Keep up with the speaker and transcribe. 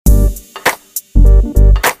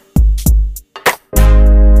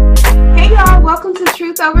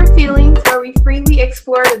Truth Over Feelings, where we freely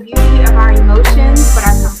explore the beauty of our emotions, but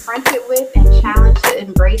are confronted with and challenged to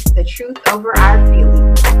embrace the truth over our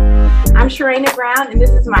feelings. I'm Sharayna Brown, and this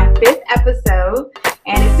is my 5th episode,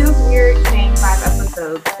 and it feels weird saying 5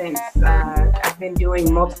 episodes since I've been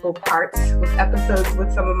doing multiple parts with episodes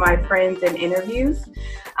with some of my friends and interviews,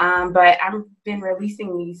 but I've been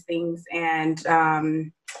releasing these things, and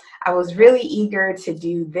I was really eager to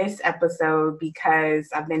do this episode because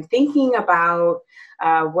I've been thinking about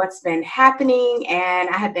what's been happening, and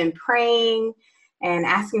I have been praying and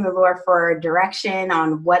asking the Lord for direction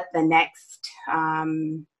on what the next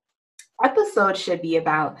episode should be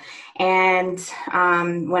about. And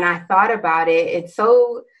when I thought about it, it's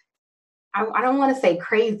so, I don't want to say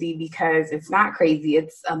crazy because it's not crazy.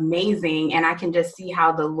 It's amazing. And I can just see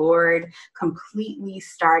how the Lord completely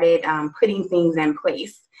started putting things in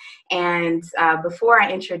place. And before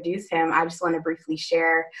I introduce him, I just want to briefly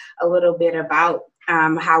share a little bit about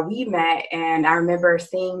how we met. And I remember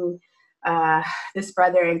seeing this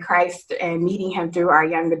brother in Christ and meeting him through our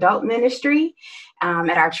young adult ministry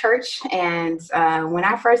at our church. And when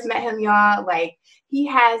I first met him, y'all, he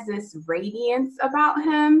has this radiance about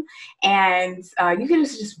him, and you can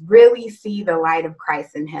just really see the light of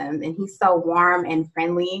Christ in him. And he's so warm and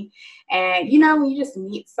friendly. And, when you just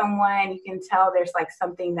meet someone, you can tell there's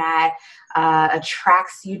something that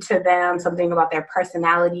attracts you to them, something about their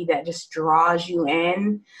personality that just draws you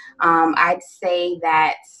in. I'd say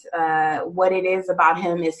that what it is about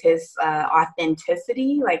him is his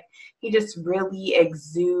authenticity. He just really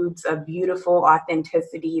exudes a beautiful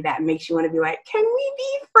authenticity that makes you want to be like, can we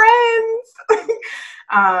be friends?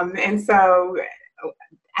 And so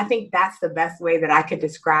I think that's the best way that I could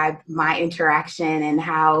describe my interaction and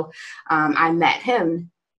how I met him.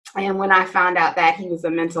 And when I found out that he was a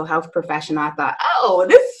mental health professional, I thought, oh,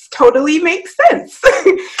 this totally makes sense.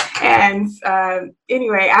 And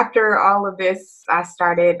anyway, after all of this,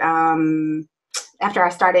 after I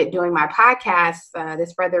started doing my podcast,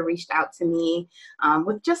 this brother reached out to me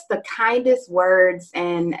with just the kindest words,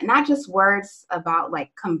 and not just words about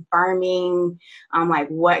confirming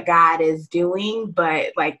what God is doing,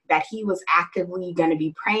 but that he was actively going to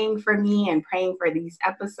be praying for me and praying for these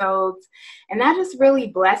episodes. And that just really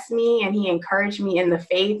blessed me, and he encouraged me in the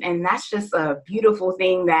faith. And that's just a beautiful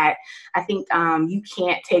thing that I think you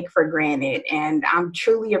can't take for granted. And I'm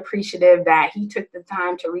truly appreciative that he took the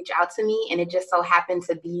time to reach out to me. And it just so happened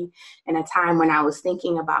to be in a time when I was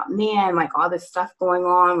thinking about, all this stuff going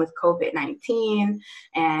on with COVID-19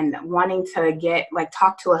 and wanting to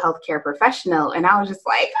talk to a healthcare professional. And I was just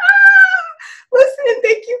like, listen,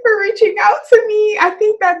 thank you for reaching out to me. I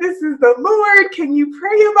think that this is the Lord. Can you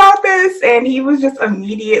pray about this? And he was just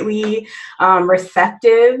immediately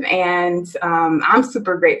receptive, and I'm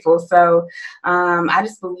super grateful. So I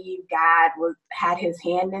just believe God had his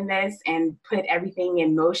hand in this and put everything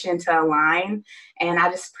in motion to align. And I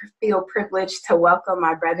just feel privileged to welcome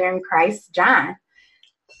my brother in Christ, John.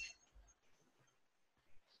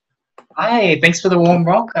 Hi, thanks for the warm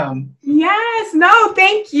welcome. Yes, no,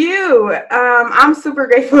 thank you. I'm super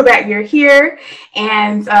grateful that you're here.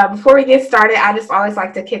 And before we get started, I just always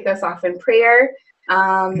like to kick us off in prayer,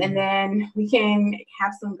 and then we can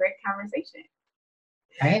have some great conversation.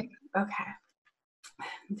 All right. Okay.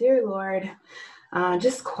 Dear Lord,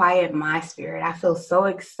 just quiet my spirit. I feel so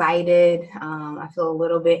excited. I feel a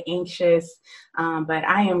little bit anxious, but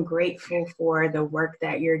I am grateful for the work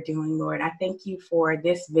that you're doing, Lord. I thank you for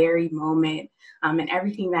this very moment and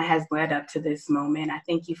everything that has led up to this moment. I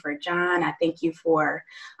thank you for John. I thank you for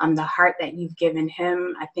the heart that you've given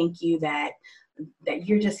him. I thank you that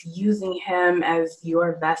you're just using him as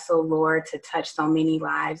your vessel, Lord, to touch so many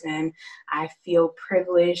lives. And I feel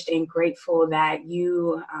privileged and grateful that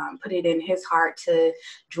you put it in his heart to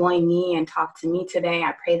join me and talk to me today.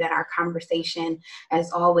 I pray that our conversation,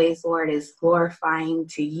 as always, Lord, is glorifying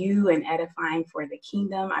to you and edifying for the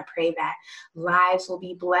kingdom. I pray that lives will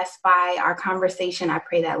be blessed by our conversation. I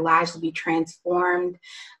pray that lives will be transformed,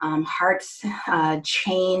 hearts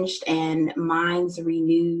changed, and minds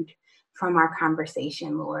renewed from our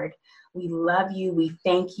conversation, Lord. We love you. We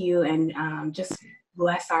thank you, and just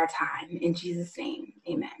bless our time. In Jesus' name,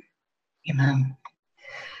 amen. Amen.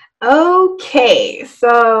 Okay,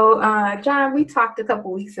 so John, we talked a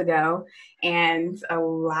couple weeks ago, and a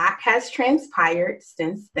lot has transpired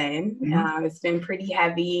since then. It's been pretty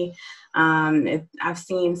heavy. I've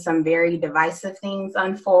seen some very divisive things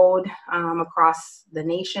unfold across the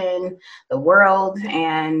nation, the world,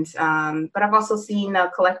 and but I've also seen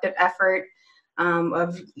a collective effort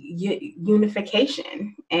of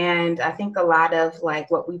unification. And I think a lot of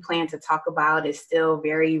what we plan to talk about is still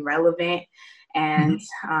very relevant. And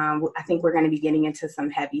I think we're going to be getting into some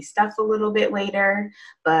heavy stuff a little bit later.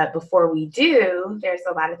 But before we do, there's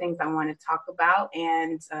a lot of things I want to talk about.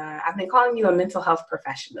 And I've been calling you a mental health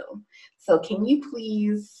professional. So can you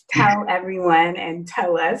please tell everyone and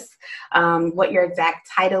tell us what your exact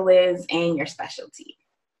title is and your specialty?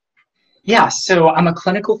 Yeah, so I'm a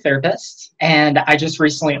clinical therapist, and I just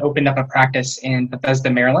recently opened up a practice in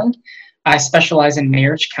Bethesda, Maryland. I specialize in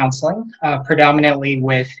marriage counseling, predominantly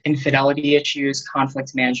with infidelity issues,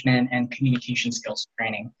 conflict management, and communication skills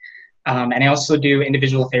training. And I also do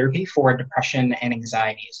individual therapy for depression and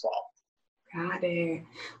anxiety as well. Got it.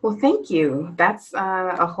 Well, thank you. That's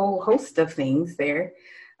a whole host of things there.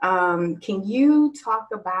 Can you talk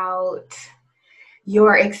about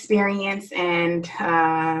your experience and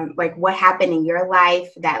like what happened in your life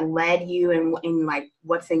that led you and like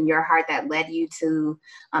what's in your heart that led you to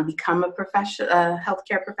become a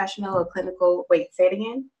healthcare professional, a clinical, wait, say it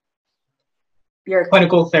again. You're a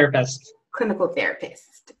clinical therapist. Clinical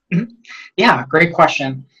therapist. Mm-hmm. Yeah, great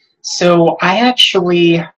question. So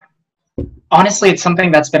honestly, it's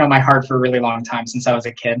something that's been on my heart for a really long time since I was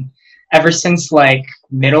a kid. Ever since like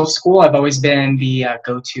middle school, I've always been the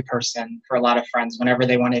go-to person for a lot of friends whenever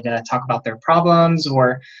they wanted to talk about their problems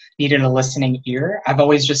or needed a listening ear. I've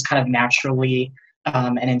always just kind of naturally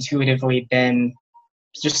and intuitively been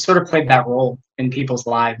just sort of played that role in people's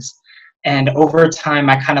lives. And over time,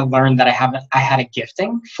 I kind of learned that I had a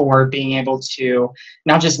gifting for being able to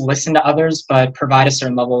not just listen to others, but provide a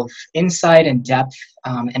certain level of insight and depth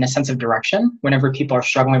and a sense of direction whenever people are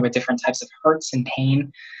struggling with different types of hurts and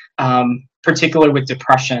pain. Particularly with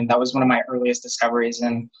depression, that was one of my earliest discoveries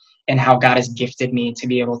and how God has gifted me to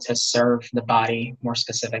be able to serve the body more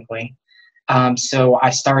specifically. So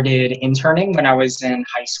I started interning when I was in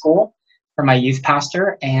high school for my youth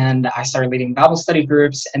pastor, and I started leading Bible study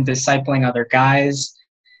groups and discipling other guys.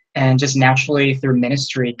 And just naturally through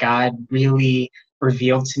ministry, God really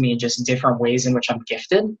revealed to me just different ways in which I'm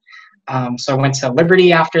gifted. So I went to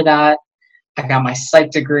Liberty after that. I got my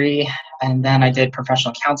psych degree, and then I did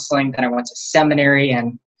professional counseling. Then I went to seminary,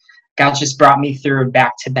 and God just brought me through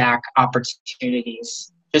back-to-back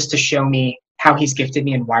opportunities just to show me how he's gifted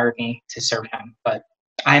me and wired me to serve him. But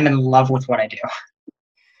I'm in love with what I do.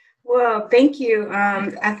 Well, thank you.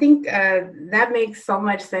 I think that makes so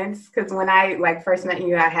much sense because when I first met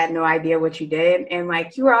you, I had no idea what you did, and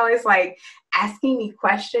you were always asking me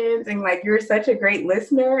questions, and you're such a great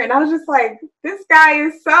listener, and I was just like, this guy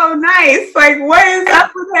is so nice. What is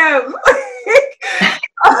up with him?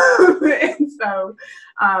 And so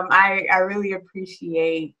I really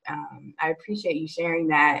appreciate you sharing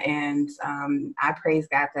that, and I praise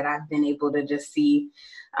God that I've been able to just see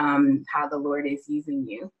how the Lord is using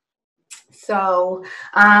you. So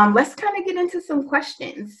let's kind of get into some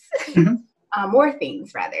questions, more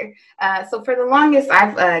things rather. So for the longest,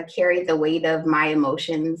 I've carried the weight of my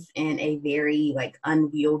emotions in a very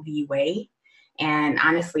unwieldy way. And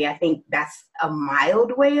honestly, I think that's a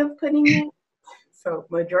mild way of putting it. So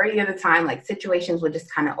majority of the time, situations would just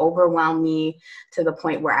kind of overwhelm me to the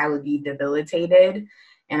point where I would be debilitated.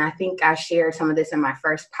 And I think I shared some of this in my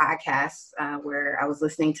first podcast where I was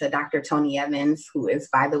listening to Dr. Tony Evans, who is,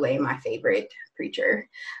 by the way, my favorite preacher.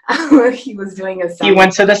 He was doing a seminary. He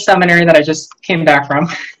went to the seminary that I just came back from.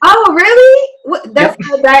 Oh, really? That's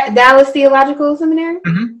the Dallas Theological Seminary?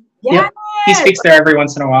 Mm-hmm. Yeah. Yep. He speaks there every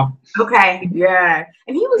once in a while. Okay, yeah.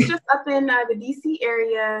 And he was just up in the D.C.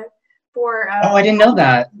 area for... oh, I didn't know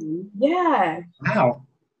that. Yeah. Wow.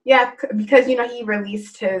 Yeah, because he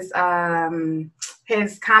released his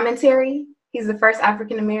commentary. He's the first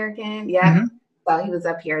African American. Yeah, mm-hmm. So he was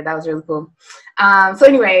up here. That was really cool. So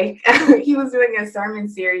anyway, he was doing a sermon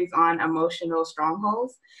series on emotional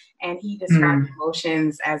strongholds, and he described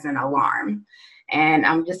emotions as an alarm. And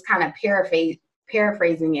I'm just kind of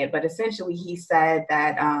paraphrasing it, but essentially he said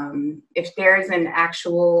that if there's an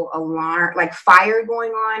actual alarm, fire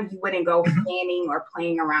going on, you wouldn't go fanning or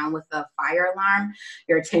playing around with a fire alarm.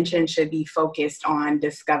 Your attention should be focused on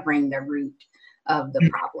discovering the root of the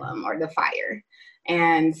problem or the fire.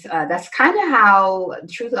 And that's kind of how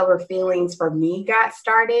Truth Over Feelings for me got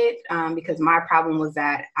started, because my problem was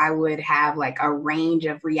that I would have a range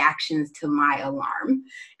of reactions to my alarm.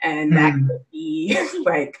 And that could be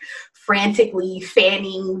frantically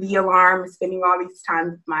fanning the alarm, spending all these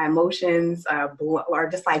times with my emotions, or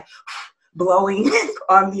just blowing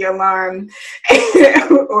on the alarm,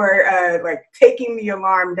 or taking the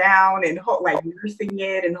alarm down and nursing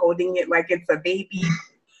it and holding it like it's a baby.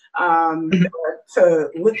 To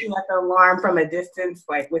looking at the alarm from a distance,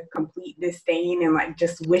 with complete disdain and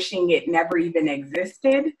just wishing it never even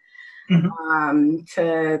existed.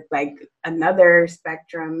 to like another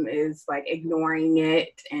spectrum is like ignoring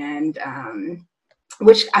it, and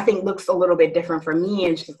which I think looks a little bit different for me,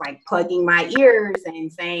 and just like plugging my ears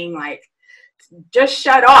and saying like, just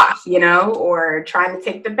shut off, you know, or trying to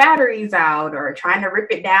take the batteries out, or trying to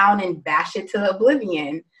rip it down and bash it to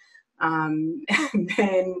oblivion. And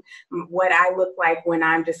then what I look like when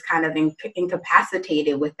I'm just kind of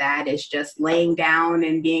incapacitated with that is just laying down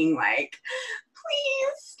and being like,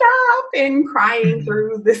 please stop, and crying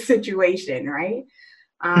through the situation, right?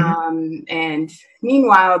 And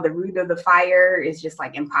meanwhile, the root of the fire is just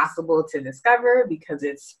like impossible to discover because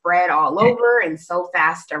it's spread all over and so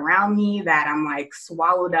fast around me that I'm like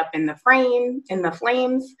swallowed up in the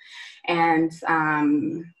flames. And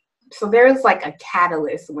so there's like a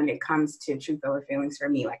catalyst when it comes to truth over feelings for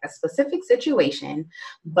me, like a specific situation.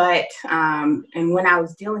 But and when I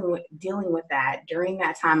was dealing with that, during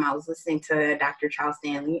that time, I was listening to Dr. Charles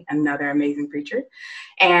Stanley, another amazing preacher,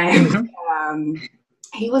 and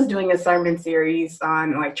he was doing a sermon series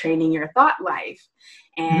on like training your thought life.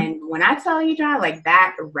 And when I tell you, John, like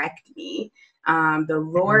that wrecked me. The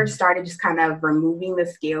Lord started just kind of removing the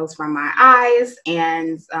scales from my eyes.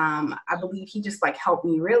 And I believe he just like helped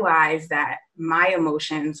me realize that my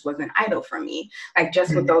emotions was an idol for me. Like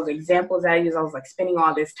just with those examples that I used, I was like spending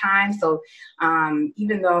all this time. So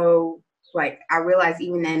even though like I realized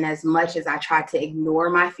even in as much as I tried to ignore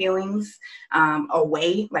my feelings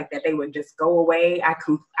away, like that they would just go away,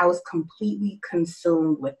 I was completely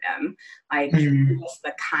consumed with them, like just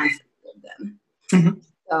the concept of them.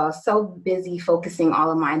 So busy focusing all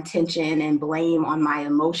of my attention and blame on my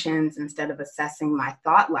emotions instead of assessing my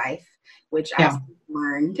thought life, which I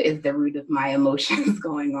learned is the root of my emotions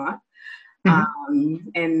going on.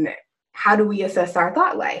 And how do we assess our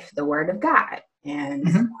thought life? The Word of God.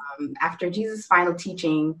 And after Jesus' final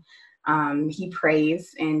teaching, he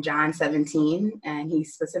prays in John 17, and he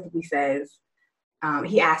specifically says,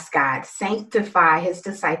 he asks God, sanctify his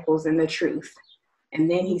disciples in the truth. And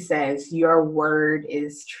then he says, your word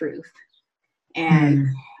is truth. And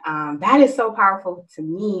that is so powerful to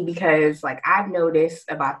me because like I've noticed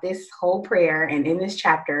about this whole prayer and in this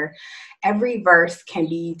chapter, every verse can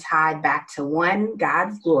be tied back to one,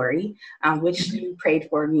 God's glory, which you prayed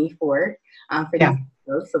for me for these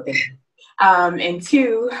videos, so thank you. And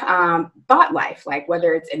two, thought life, like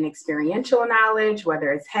whether it's an experiential knowledge,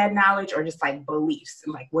 whether it's head knowledge, or just like beliefs,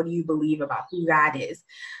 like what do you believe about who God is,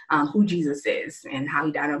 who Jesus is, and how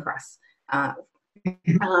he died on the cross.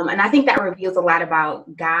 And I think that reveals a lot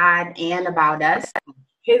about God and about us.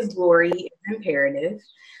 His glory is imperative,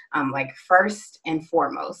 like first and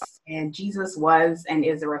foremost. And Jesus was and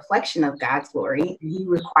is a reflection of God's glory. And he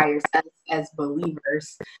requires us as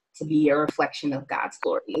believers to be a reflection of God's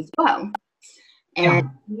glory as well. And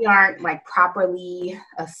we aren't like properly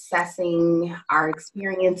assessing our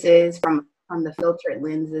experiences from the filtered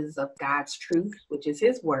lenses of God's truth, which is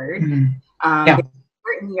his word.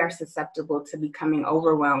 We are susceptible to becoming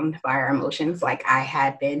overwhelmed by our emotions, like I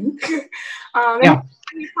had been. And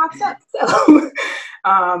it pops up. So,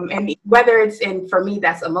 and whether it's for me,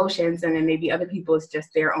 that's emotions, and then maybe other people, it's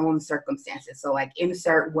just their own circumstances. So, like,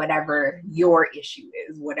 insert whatever your issue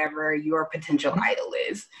is, whatever your potential idol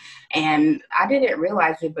is. And I didn't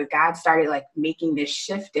realize it, but God started like making this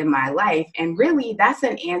shift in my life, and really, that's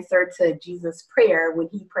an answer to Jesus' prayer when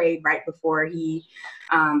he prayed right before he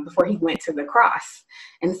went to the cross.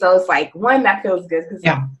 And so it's like, one, that feels good because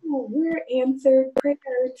we're answered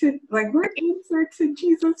to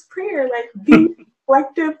Jesus' prayer, like these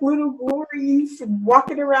collective little glories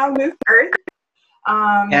walking around this earth.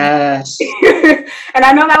 Yes. And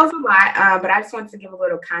I know that was a lot, but I just wanted to give a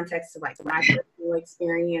little context to like my personal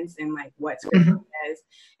experience and like what scripture says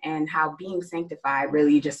and how being sanctified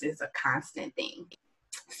really just is a constant thing.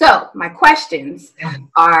 So my questions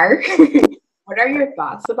are, what are your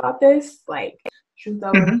thoughts about this? Like truth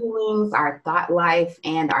over feelings, our thought life,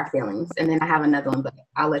 and our feelings. And then I have another one, but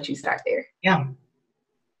I'll let you start there. Yeah,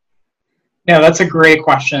 that's a great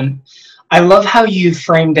question. I love how you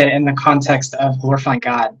framed it in the context of glorifying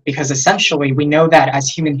God, because essentially we know that as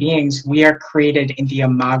human beings, we are created in the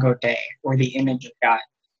imago Dei, or the image of God.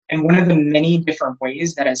 And one of the many different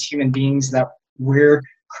ways that as human beings that we're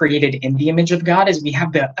created in the image of God is we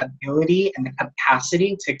have the ability and the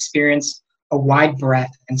capacity to experience a wide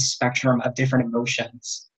breadth and spectrum of different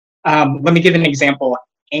emotions. Let me give an example.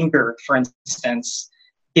 Anger, for instance.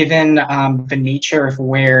 Given the nature of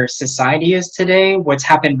where society is today, what's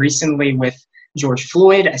happened recently with George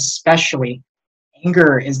Floyd, especially,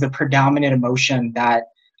 anger is the predominant emotion that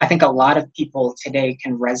I think a lot of people today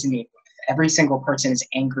can resonate with. Every single person is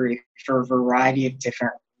angry for a variety of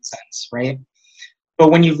different reasons, right? But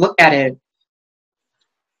when you look at it,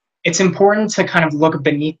 it's important to kind of look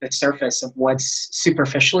beneath the surface of what's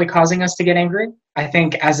superficially causing us to get angry. I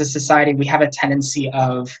think as a society, we have a tendency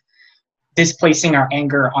of displacing our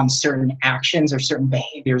anger on certain actions or certain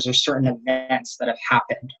behaviors or certain events that have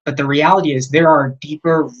happened. But the reality is there are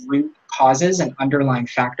deeper root causes and underlying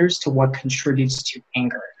factors to what contributes to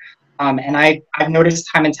anger. And I've noticed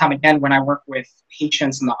time and time again when I work with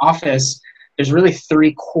patients in the office, there's really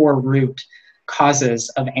three core root causes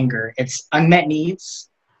of anger. It's unmet needs,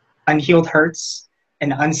 unhealed hurts,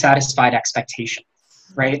 and unsatisfied expectations,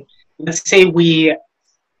 right? Let's say we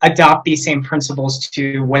adopt these same principles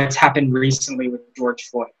to what's happened recently with George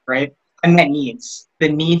Floyd, right? Unmet needs, the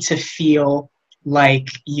need to feel like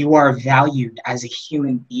you are valued as a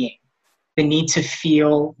human being, the need to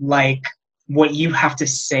feel like what you have to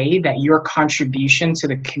say, that your contribution to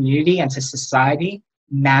the community and to society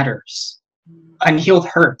matters. Unhealed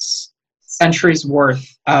hurts, centuries worth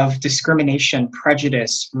of discrimination,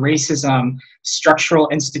 prejudice, racism, structural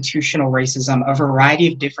institutional racism, a variety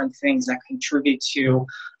of different things that contribute to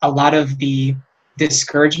a lot of the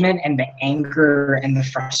discouragement and the anger and the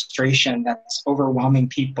frustration that's overwhelming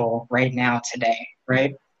people right now today,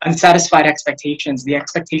 right? Unsatisfied expectations, the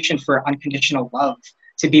expectation for unconditional love,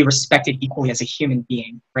 to be respected equally as a human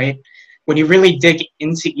being, right? When you really dig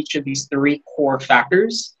into each of these three core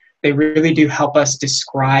factors, they really do help us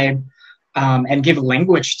describe and give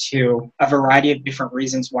language to a variety of different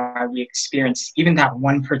reasons why we experience even that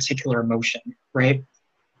one particular emotion, right?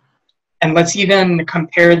 And let's even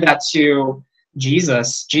compare that to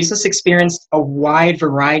Jesus. Jesus experienced a wide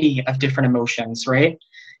variety of different emotions, right?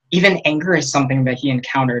 Even anger is something that he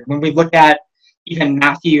encountered. When we look at even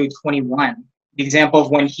Matthew 21, the example of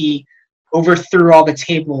when he overthrew all the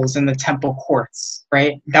tables in the temple courts,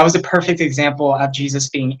 right? That was a perfect example of Jesus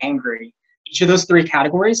being angry. Each of those three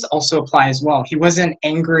categories also apply as well. He wasn't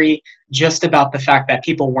angry just about the fact that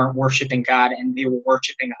people weren't worshiping God and they were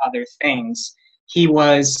worshiping other things. He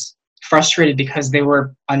was frustrated because they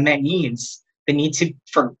were unmet needs, the need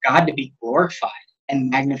for God to be glorified and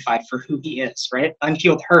magnified for who he is, right?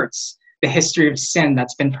 Unhealed hurts, the history of sin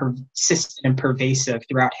that's been persistent and pervasive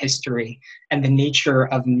throughout history, and the nature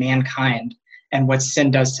of mankind and what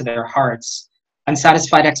sin does to their hearts.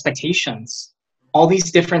 Unsatisfied expectations. All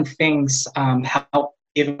these different things help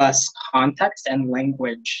give us context and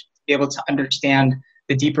language to be able to understand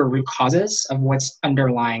the deeper root causes of what's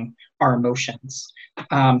underlying our emotions.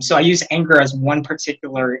 So I use anger as one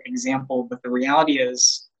particular example, but the reality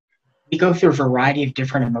is we go through a variety of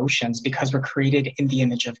different emotions because we're created in the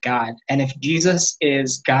image of God. And if Jesus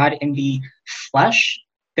is God in the flesh,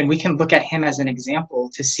 then we can look at him as an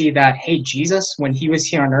example to see that, hey, Jesus, when he was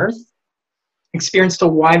here on earth, experienced a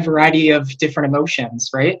wide variety of different emotions,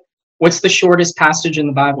 right? What's the shortest passage in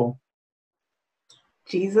the Bible?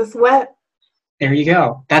 Jesus wept. There you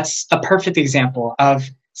go. That's a perfect example of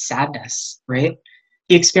sadness, right?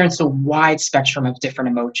 He experienced a wide spectrum of different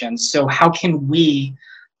emotions. So how can we,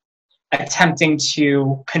 attempting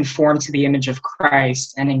to conform to the image of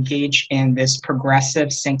Christ and engage in this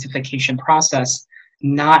progressive sanctification process,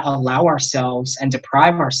 not allow ourselves and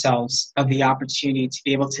deprive ourselves of the opportunity to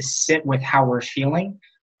be able to sit with how we're feeling,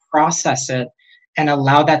 process it, and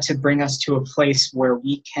allow that to bring us to a place where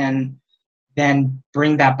we can then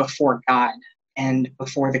bring that before God and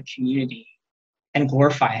before the community and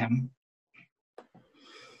glorify him.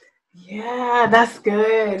 Yeah, that's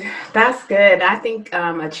good. That's good. I think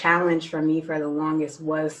a challenge for me for the longest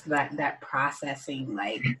was that processing.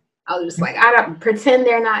 Like I was just like, I don't pretend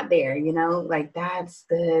they're not there, you know? Like that's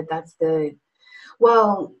good. That's good.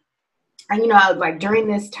 Well, and like during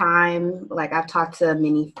this time, like I've talked to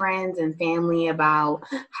many friends and family about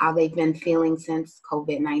how they've been feeling since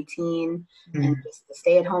COVID-19 and just the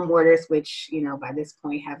stay-at-home orders, which, by this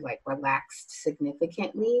point have like relaxed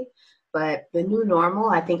significantly. But the new normal,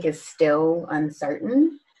 I think, is still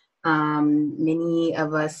uncertain. Many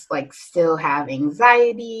of us like still have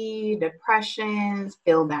anxiety, depressions,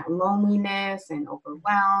 feel that loneliness and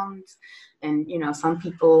overwhelmed. And, some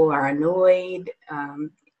people are annoyed.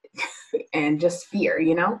 And just fear.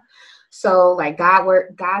 So like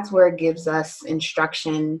God's word gives us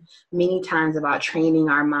instruction many times about training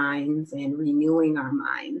our minds and renewing our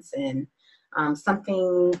minds, and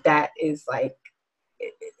something that is like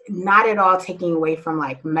not at all taking away from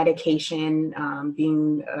like medication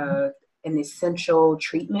being an essential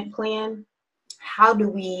treatment plan. How do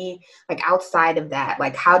we, like outside of that,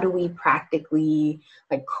 like how do we practically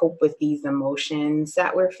like cope with these emotions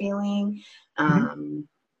that we're feeling?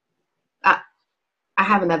 I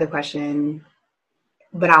have another question,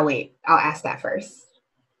 but I'll wait. I'll ask that first.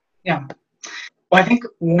 Yeah. Well, I think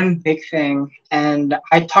one big thing, and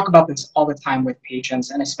I talk about this all the time with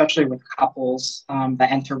patients, and especially with couples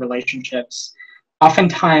that enter relationships.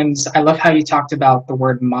 Oftentimes, I love how you talked about the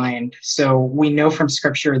word mind. So we know from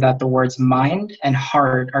scripture that the words mind and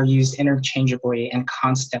heart are used interchangeably and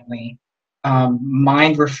constantly.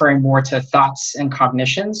 Mind referring more to thoughts and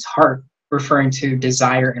cognitions, heart referring to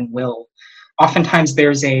desire and will. Oftentimes,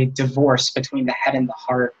 there's a divorce between the head and the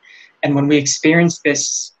heart. And when we experience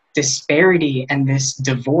this disparity and this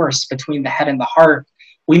divorce between the head and the heart,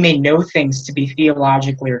 we may know things to be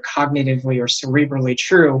theologically or cognitively or cerebrally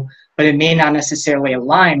true, but it may not necessarily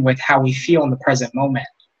align with how we feel in the present moment.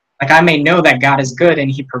 Like I may know that God is good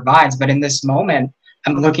and he provides, but in this moment,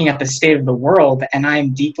 I'm looking at the state of the world and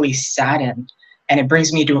I'm deeply saddened. And it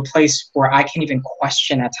brings me to a place where I can even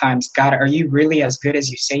question at times, God, are you really as good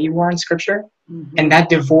as you say you are in scripture? Mm-hmm. And that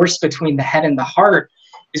divorce between the head and the heart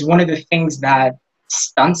is one of the things that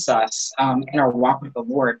stunts us in our walk with the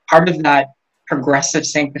Lord. Part of that progressive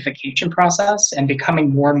sanctification process and becoming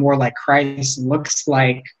more and more like Christ looks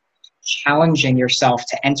like challenging yourself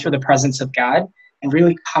to enter the presence of God and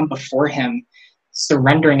really come before him,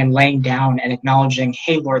 surrendering and laying down and acknowledging,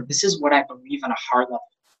 hey, Lord, this is what I believe on a heart level.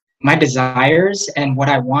 My desires and what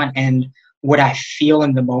I want and what I feel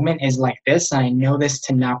in the moment is like this. And I know this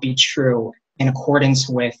to not be true in accordance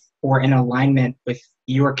with or in alignment with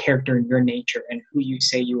your character and your nature and who you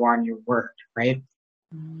say you are in your word, right?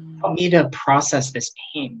 Help me to process this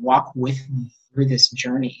pain, walk with me through this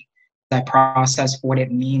journey. I process what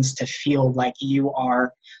it means to feel like you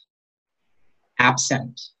are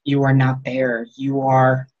absent, you are not there, you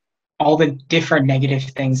are all the different negative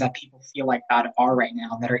things that people feel like God are right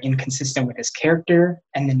now that are inconsistent with his character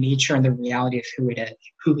and the nature and the reality of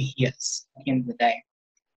who he is at the end of the day.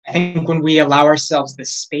 I think when we allow ourselves the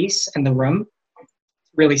space and the room to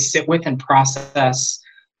really sit with and process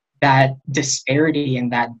that disparity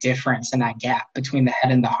and that difference and that gap between the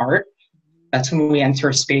head and the heart, that's when we enter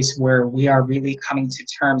a space where we are really coming to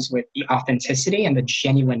terms with the authenticity and the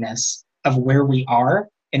genuineness of where we are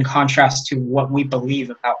in contrast to what we believe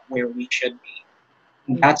about where we should be.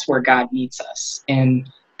 And that's where God meets us. In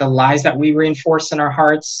the lies that we reinforce in our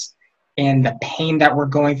hearts, and the pain that we're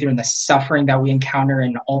going through and the suffering that we encounter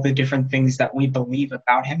and all the different things that we believe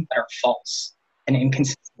about him that are false and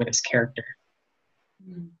inconsistent with his character.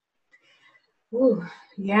 Ooh,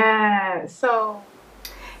 yeah. So,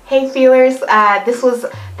 hey feelers, this was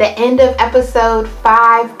the end of episode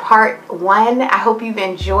 5, part 1. I hope you've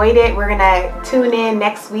enjoyed it. We're gonna tune in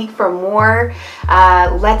next week for more.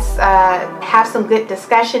 Let's have some good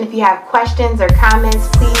discussion. If you have questions or comments,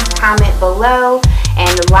 please comment below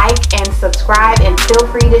and like and subscribe, and feel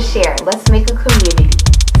free to share. Let's make a community.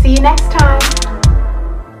 See you next time.